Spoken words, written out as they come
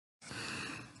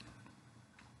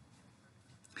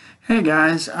Hey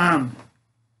guys,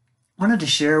 wanted to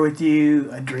share with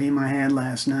you a dream I had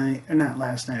last night, or not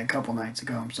last night, a couple nights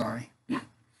ago. I'm sorry.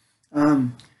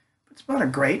 Um, it's about a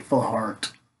grateful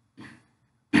heart,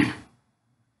 and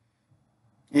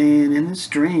in this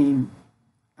dream,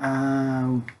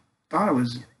 I thought I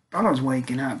was thought I was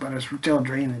waking up, but I was still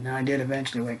dreaming. And I did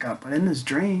eventually wake up. But in this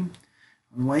dream,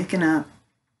 I'm waking up,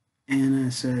 and I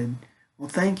said, "Well,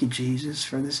 thank you, Jesus,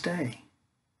 for this day."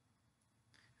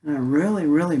 And I really,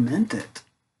 really meant it.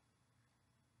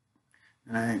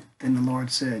 Then the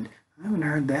Lord said, "I haven't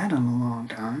heard that in a long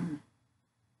time."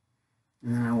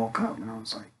 And then I woke up and I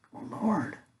was like, "Well,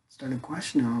 Lord," started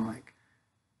questioning. I'm like,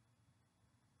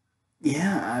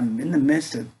 "Yeah, I'm in the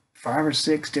midst of five or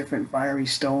six different fiery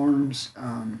storms.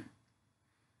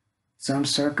 Some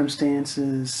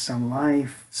circumstances, some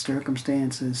life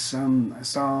circumstances, some I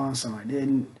saw, some I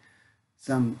didn't,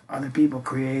 some other people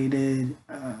created,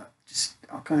 just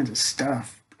all kinds of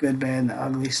stuff, good, bad, and the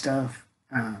ugly stuff.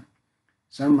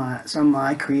 Some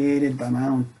I created by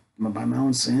my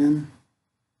own sin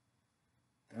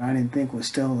that I didn't think was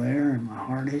still there, and my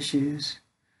heart issues.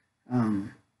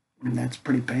 Um, and that's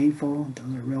pretty painful.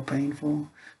 Those are real painful.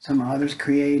 Some others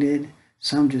created,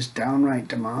 some just downright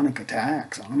demonic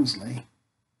attacks, honestly.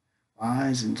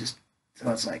 Lies and just,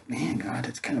 so it's like, man, God,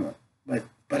 it's kind of a,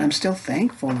 but I'm still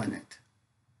thankful in it.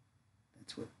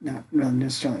 That's what, not really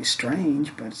necessarily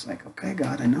strange, but it's like, okay,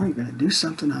 God, I know you're going to do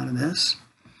something out of this.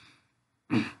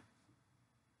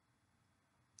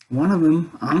 One of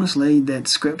them, honestly, that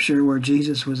scripture where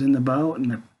Jesus was in the boat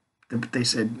and they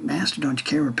said, "Master, don't you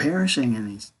care we're perishing?" And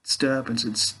he stood up and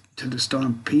said to the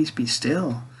storm, "Peace, be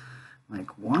still."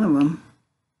 Like one of them,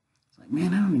 it's like,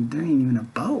 man, there ain't even a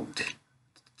boat. It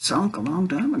sunk a long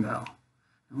time ago.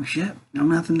 No ship, no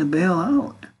nothing to bail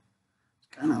out. It's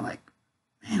kind of like,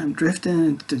 man, I'm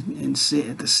drifting at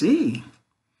the sea.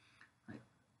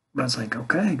 But it's like,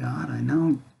 okay, God, I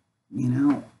know, you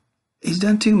know, he's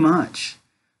done too much.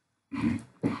 And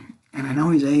I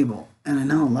know he's able. And I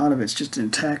know a lot of it's just an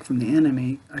attack from the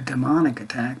enemy, a demonic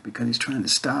attack, because he's trying to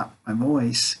stop my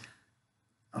voice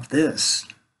of this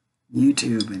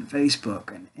YouTube and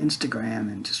Facebook and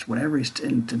Instagram and just whatever he's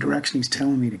in the direction he's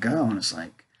telling me to go. And it's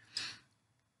like,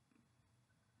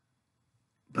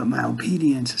 but my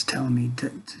obedience is telling me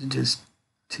to just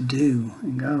to do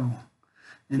and go.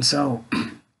 And so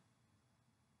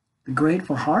the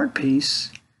grateful heart piece,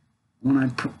 when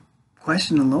I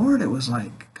questioned the Lord, it was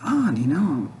like, God,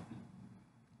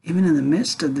 even in the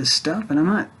midst of this stuff,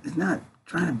 and it's not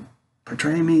trying to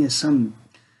portray me as some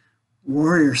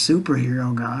warrior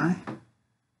superhero guy.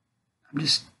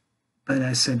 But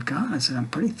I said, God, I'm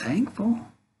pretty thankful.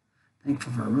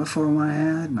 Thankful for a roof over my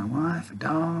head, my wife, a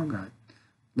dog, a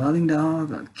loving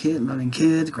dog, a kid, loving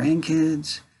kids,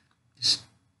 grandkids. Just,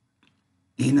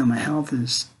 my health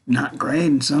is not great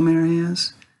in some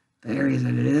areas. The areas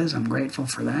that it is, I'm grateful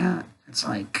for that. It's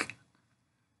like,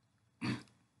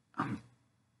 I'm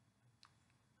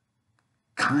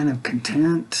kind of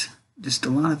content, just a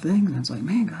lot of things. And it's like,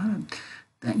 man, God,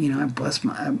 I bless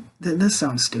this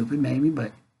sounds stupid maybe,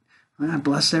 but I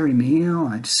bless every meal.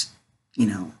 I just,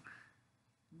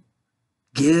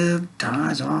 give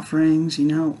tithes, offerings,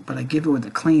 but I give it with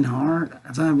a clean heart.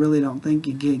 I really don't think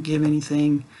you give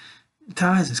anything.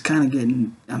 Tithes is kind of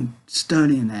I'm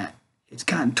studying that. It's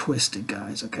gotten twisted,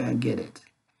 guys. Okay, I get it.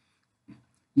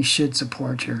 You should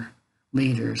support your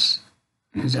leaders,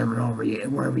 who's ever over you,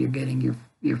 wherever you're getting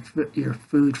your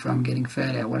food from, getting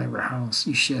fed at whatever house.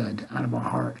 You should, out of a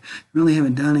heart. You really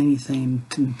haven't done anything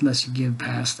unless you give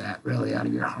past that, really, out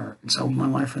of your heart. And so my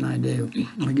wife and I do.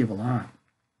 We give a lot.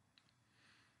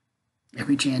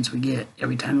 Every chance we get,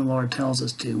 every time the Lord tells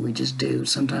us to, we just do.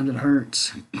 Sometimes it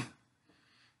hurts.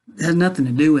 It has nothing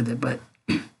to do with it, but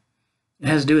it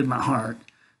has to do with my heart.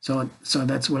 So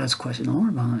that's what I was questioning the Lord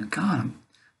about. God,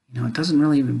 it doesn't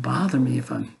really even bother me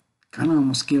if I'm kind of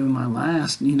almost giving my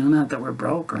last, not that we're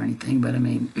broke or anything, but I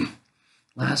mean,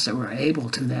 last that we're able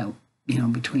to that,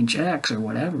 between checks or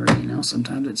whatever,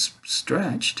 sometimes it's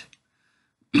stretched.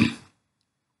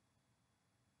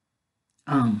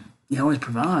 He always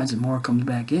provides and more comes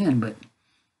back in, but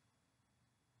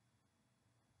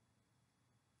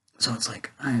so it's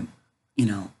like, and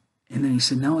then he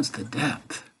said, no, it's the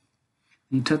depth.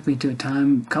 And he took me to a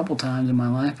couple times in my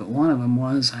life, but one of them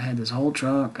was I had this old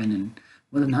truck and then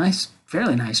with a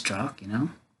fairly nice truck, I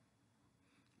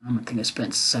think I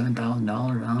spent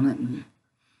 $7,000 on it and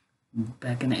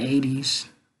back in the 80s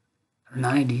or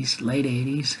 90s, late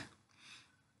 80s.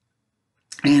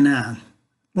 And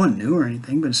wasn't new or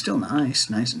anything, but it's still nice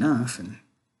enough. And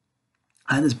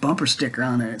I had this bumper sticker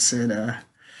on it. It said,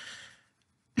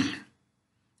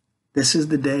 This is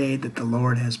the day that the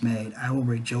Lord has made. I will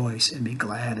rejoice and be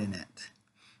glad in it.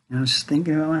 And I was just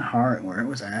thinking about my heart, where it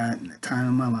was at, and the time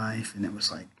of my life, and it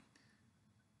was like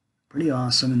pretty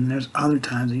awesome. And there's other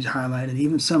times he's highlighted,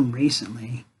 even some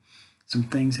recently, some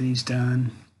things that he's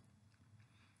done.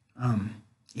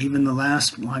 Even the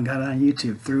last one I got on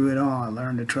YouTube, through it all, I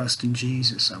learned to trust in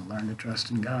Jesus. I've learned to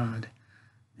trust in God.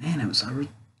 Man, it was,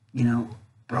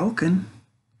 broken,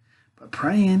 but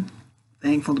praying.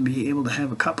 Thankful to be able to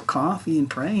have a cup of coffee and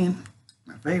praying.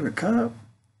 My favorite cup.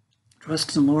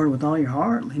 Trust in the Lord with all your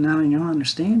heart. Lean not on your own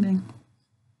understanding.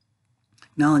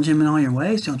 Acknowledge Him in all your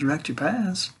ways. He'll direct your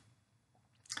paths.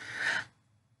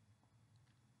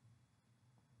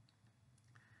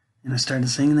 And I started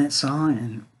singing that song,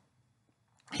 and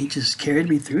He just carried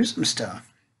me through some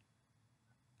stuff.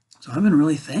 So I've been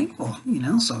really thankful,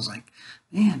 So I was like,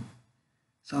 man.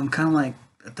 So I'm kind of like,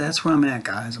 that's where I'm at,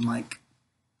 guys. I'm like,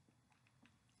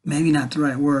 maybe not the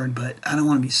right word, but I don't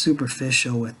want to be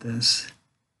superficial with this.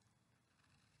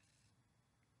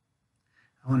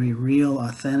 I want to be real,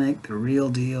 authentic, the real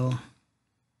deal.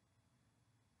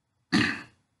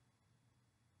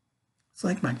 It's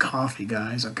like my coffee,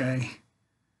 guys, okay?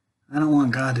 I don't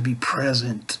want God to be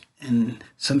present in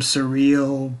some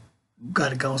surreal, got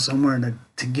to go somewhere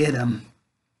to get Him.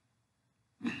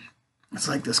 It's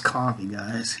like this coffee,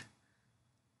 guys.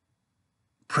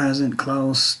 Present,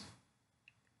 close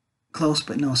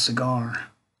but no cigar.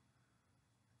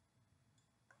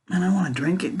 And I want to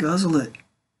drink it, guzzle it,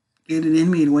 get it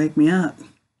in me to wake me up. If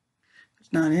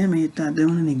it's not in me, it's not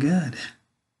doing any good.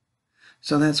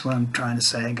 So that's what I'm trying to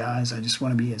say, guys. I just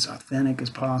want to be as authentic as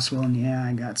possible. And yeah,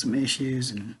 I got some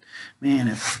issues. And man,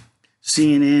 if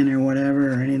CNN or whatever,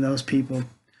 or any of those people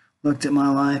looked at my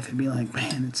life, it'd be like,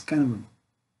 man, it's kind of a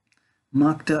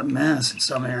mucked up mess in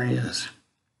some areas.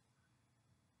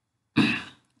 Like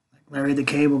Larry the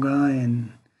Cable Guy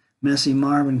and Messy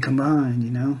Marvin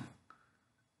combined,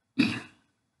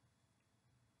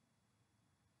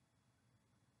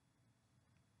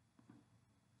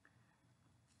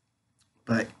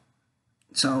 But,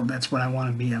 so that's what I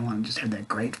want to be. I want to just have that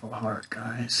grateful heart,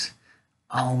 guys.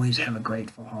 Always have a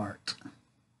grateful heart.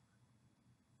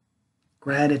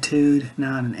 Gratitude,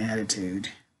 not an attitude.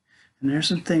 And there's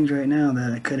some things right now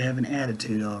that I could have an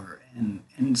attitude over.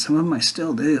 And some of them I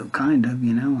still do, kind of,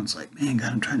 It's like, man,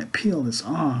 God, I'm trying to peel this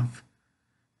off.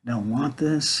 I don't want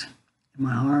this in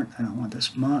my heart. I don't want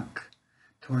this muck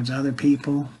towards other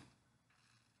people.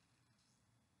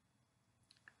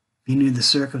 If you knew the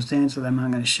circumstances, I'm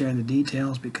not going to share the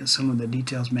details because some of the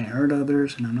details may hurt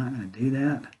others, and I'm not going to do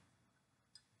that.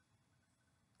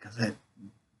 Because that's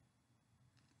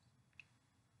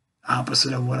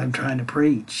opposite of what I'm trying to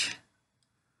preach.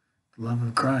 The love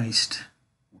of Christ.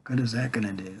 What good is that going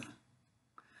to do?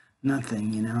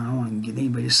 Nothing, I don't want to get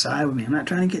anybody to side with me. I'm not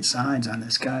trying to get sides on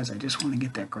this, guys. I just want to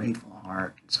get that grateful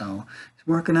heart. So he's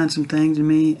working on some things in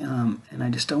me, and I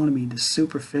just don't want to be the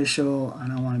superficial. I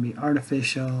don't want to be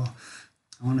artificial.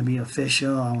 I want to be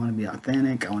official. I want to be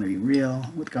authentic. I want to be real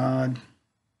with God.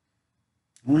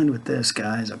 I'll end with this,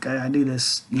 guys, okay? I do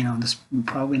this, this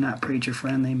probably not preacher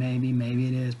friendly, maybe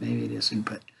it is, maybe it isn't,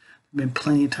 but there's been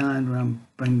plenty of times where I'm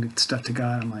bringing stuff to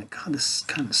God. I'm like, God, this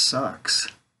kind of sucks.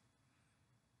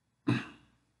 I'm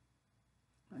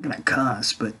not going to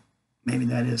cuss, but maybe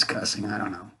that is cussing. I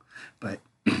don't know. But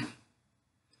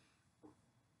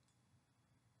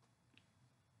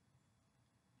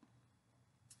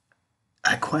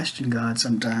I question God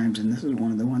sometimes, and this is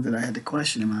one of the ones that I had to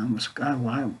question Him on was, God,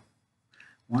 why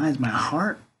is my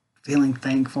heart feeling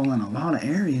thankful in a lot of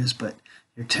areas, but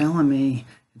you're telling me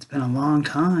it's been a long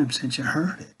time since you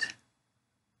heard it?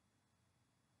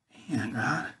 Man,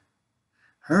 God.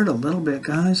 Heard a little bit,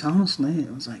 guys, honestly.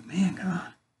 It was like, man,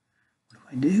 God, what do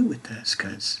I do with this?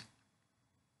 Because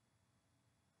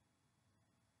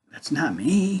that's not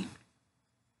me.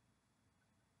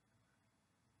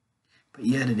 But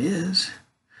yet it is.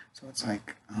 So it's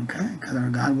like, okay, because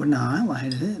God wouldn't have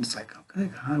highlighted it. It's like, okay,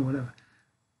 God, whatever.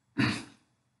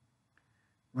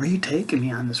 Where are you taking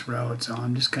me on this road? So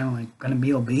I'm just kind of like going to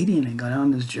be obedient and go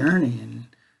down this journey. And,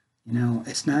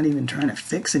 it's not even trying to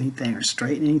fix anything or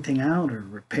straighten anything out or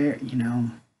repair,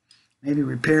 maybe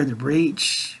repair the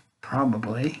breach,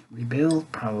 probably.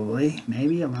 Rebuild, probably.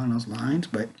 Maybe along those lines.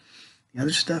 But the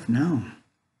other stuff, no.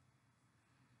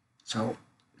 So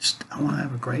I want to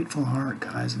have a grateful heart,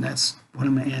 guys. And that's what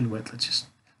I'm going to end with.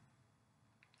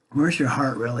 Where's your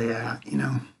heart really at,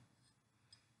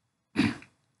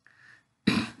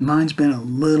 Mine's been a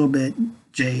little bit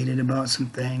jaded about some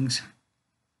things.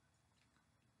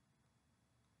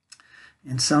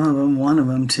 And some of them, one of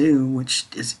them too, which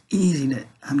is easy to,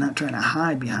 I'm not trying to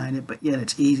hide behind it, but yet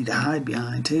it's easy to hide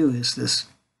behind too, is this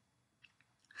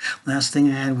last thing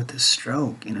I had with this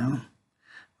stroke,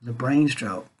 the brain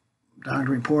stroke.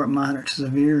 Doctor report moderate to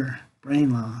severe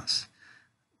brain loss.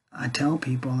 I tell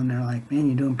people and they're like, man,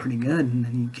 you're doing pretty good. And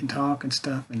then you can talk and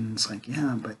stuff. And it's like,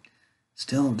 yeah, but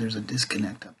still there's a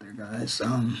disconnect up there, guys.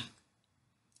 I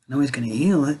know he's going to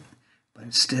heal it, but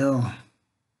it's still,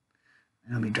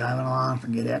 I'll be driving along,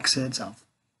 forget exits. I'll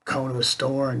go to a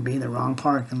store and be in the wrong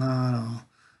parking lot.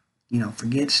 I'll,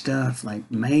 forget stuff like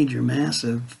major,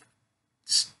 massive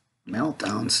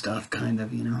meltdown stuff, kind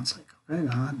of, It's like, okay,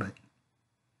 God, but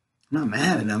I'm not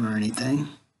mad at him or anything.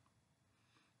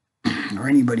 Or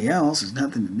anybody else. It's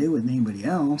nothing to do with anybody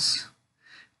else.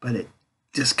 But it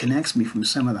disconnects me from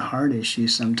some of the heart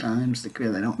issues sometimes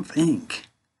because I don't think.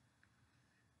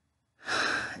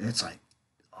 It's like,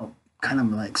 kind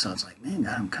of like, so it's like, man,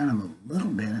 God, I'm kind of a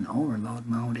little bit in overload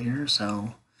mode here.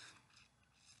 So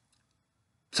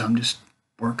I'm just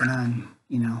working on,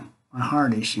 my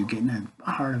heart issue, getting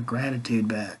a heart of gratitude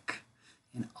back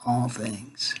in all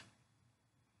things.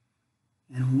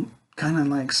 And kind of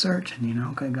like searching,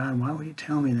 okay, God, why would you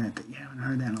tell me that you haven't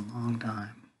heard that in a long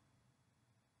time?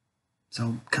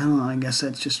 So kind of, I guess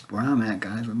that's just where I'm at,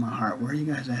 guys, with my heart. Where are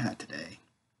you guys at today?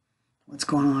 What's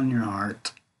going on in your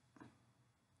heart?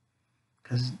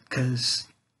 Because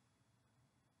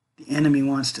the enemy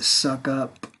wants to suck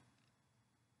up.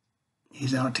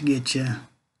 He's out to get you.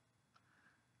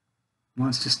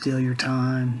 Wants to steal your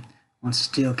time. Wants to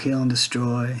steal, kill, and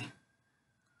destroy.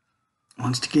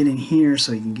 Wants to get in here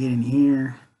so he can get in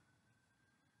here.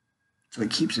 So he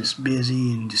keeps us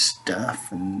busy and just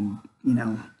stuff and,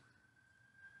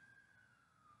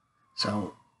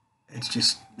 So it's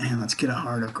just, man, let's get a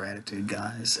heart of gratitude,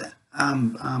 guys.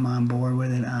 I'm on board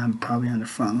with it. I'm probably on the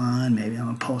front line. Maybe I'm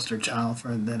a poster child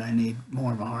for that. I need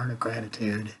more of a heart of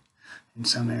gratitude in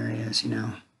some areas,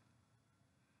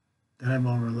 that I've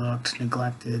overlooked,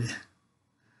 neglected.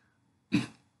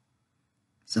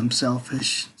 Some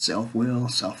selfish, self-will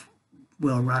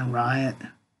run riot.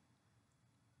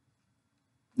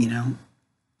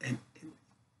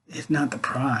 It's not the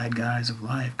pride, guys, of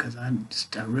life, because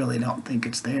I really don't think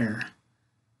it's there.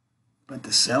 But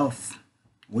the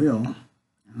self-will,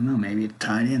 I don't know, maybe it's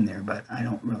tied in there, but I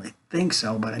don't really think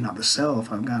so. But I know the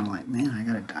self, I'm kind of like, man, I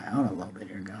got to die out a little bit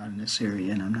here, God, in this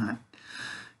area, and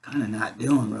I'm not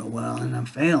doing real well, and I'm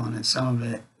failing at some of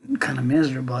it kind of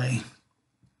miserably.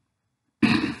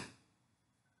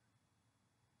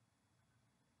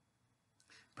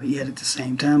 But yet at the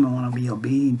same time, I want to be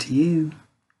obedient to you.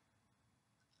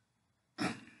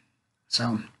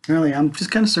 So really, I'm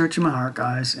just kind of searching my heart,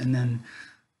 guys, and then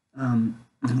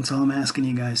that's all I'm asking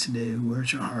you guys to do.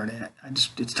 Where's your heart at?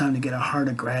 It's time to get a heart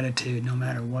of gratitude, no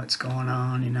matter what's going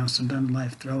on. Sometimes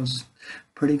life throws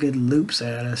pretty good loops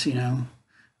at us.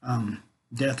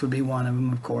 Death would be one of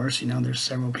them, of course. There's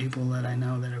several people that I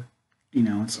know that are,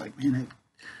 it's like, man, it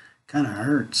kind of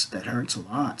hurts. That hurts a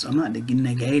lot. So I'm not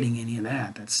negating any of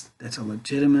that. That's a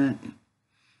legitimate,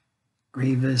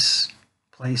 grievous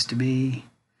place to be.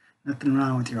 Nothing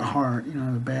wrong with your heart,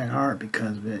 a bad heart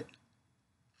because of it.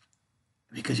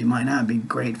 Because you might not be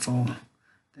grateful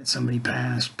that somebody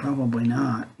passed. Probably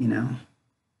not,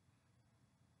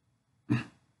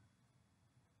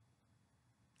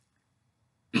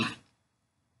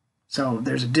 So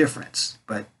there's a difference,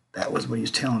 but that was what he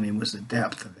was telling me was the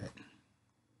depth of it.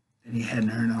 That he hadn't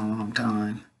heard in a long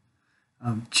time.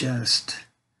 Of just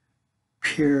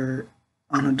pure,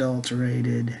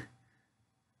 unadulterated,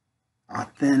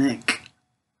 authentic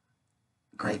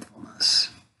gratefulness.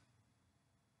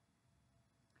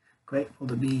 Grateful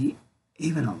to be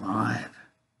even alive.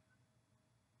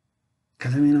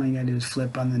 Because all you gotta do is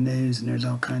flip on the news and there's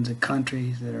all kinds of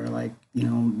countries that are like, I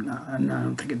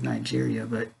don't think it's Nigeria,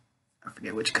 but I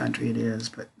forget which country it is,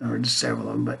 or just several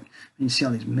of them, but you see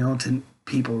all these militant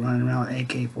people running around with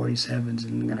AK-47s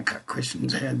and gonna cut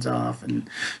Christians' heads off and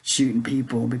shooting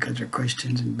people because they're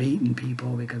Christians and beating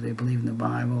people because they believe in the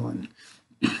Bible and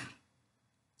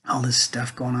all this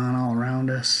stuff going on all around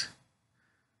us.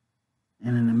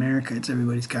 And in America, it's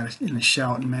everybody's got in a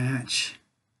shouting match.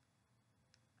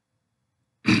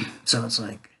 So it's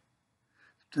like,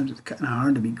 sometimes it's kind of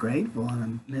hard to be grateful in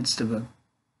the midst of a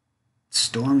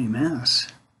stormy mess.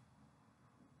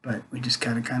 But we just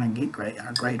gotta kind of get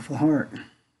our grateful heart.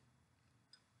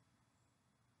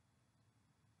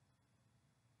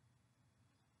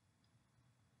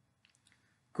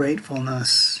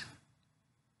 Gratefulness.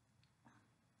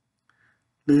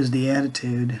 Lose the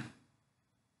attitude.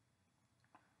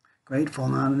 Grateful,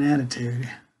 not an attitude,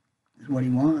 is what he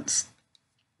wants.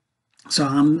 So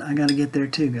I got to get there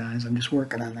too, guys. I'm just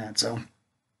working on that. So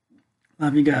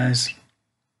love you guys.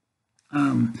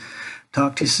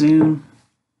 Talk to you soon.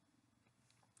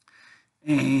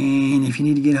 And if you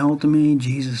need to get a hold of me,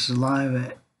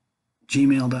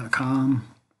 jesusisalive@gmail.com.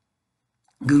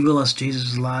 Google us, Jesus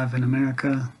is Live in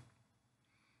America.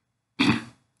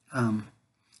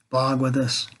 Blog with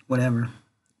us, whatever.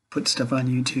 Put stuff on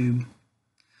YouTube.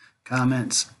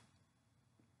 Comments.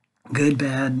 Good,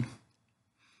 bad.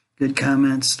 Good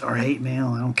comments or hate mail.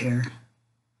 I don't care.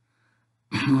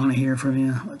 I want to hear from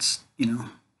you. Let's,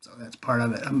 so that's part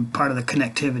of it. I'm part of the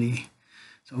connectivity.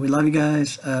 So we love you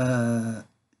guys.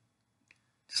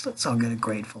 Just let's all get a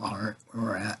grateful heart where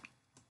we're at.